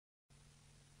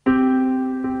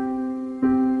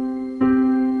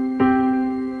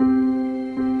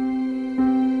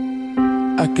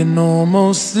I can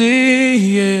almost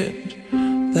see it,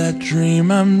 that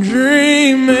dream I'm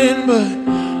dreaming, but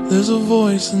there's a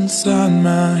voice inside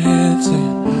my head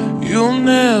saying you'll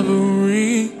never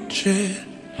reach it.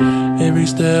 Every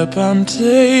step I'm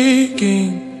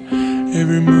taking,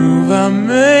 every move I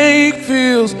make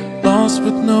feels lost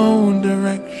with no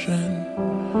direction.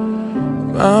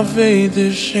 My faith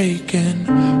is shaking,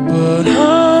 but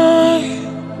I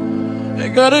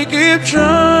gotta keep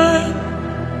trying.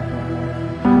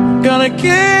 Gotta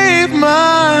keep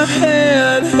my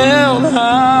head held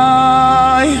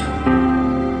high.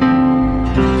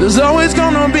 There's always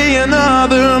gonna be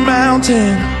another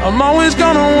mountain. I'm always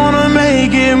gonna wanna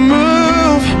make it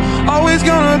move. Always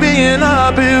gonna be an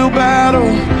uphill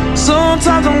battle.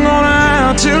 Sometimes I'm gonna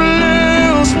have to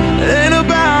lose. It ain't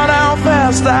about how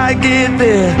fast I get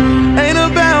there, ain't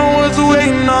about what's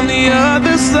waiting on the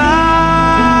other side.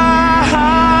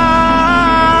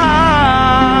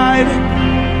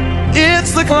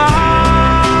 It's the climb.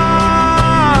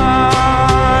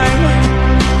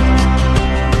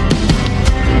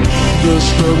 The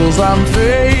struggles I'm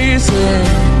facing,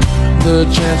 the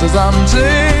chances I'm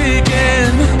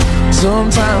taking,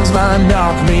 sometimes might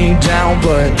knock me down,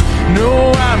 but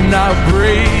no, I'm not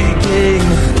breaking.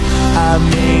 I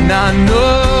may not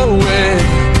know it,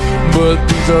 but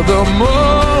these are the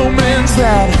moments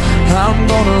that I'm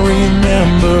gonna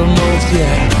remember most.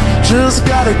 Yeah, just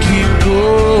gotta keep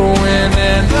going,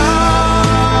 and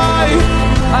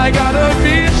I gotta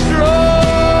be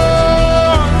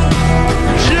strong.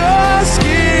 Just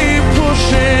keep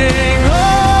pushing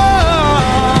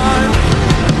on,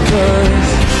 'cause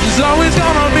there's always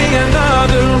gonna be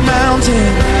another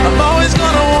mountain. I'm always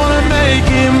gonna wanna make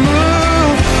it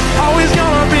move. Always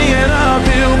gonna be an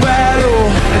uphill battle,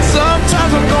 and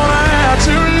sometimes I'm gonna have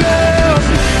to lose.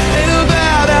 Ain't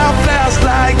about how fast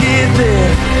I get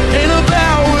there, ain't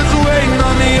about what's waiting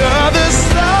on the other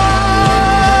side.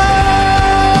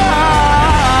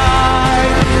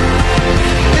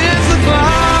 It's the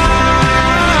climb.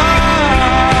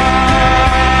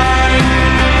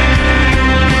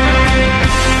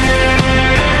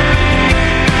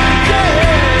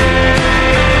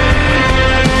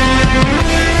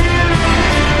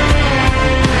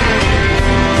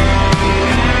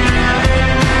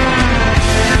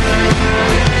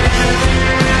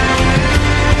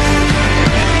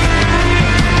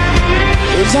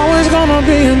 There's always gonna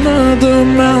be another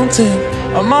mountain.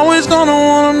 I'm always gonna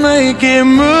wanna make it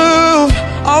move.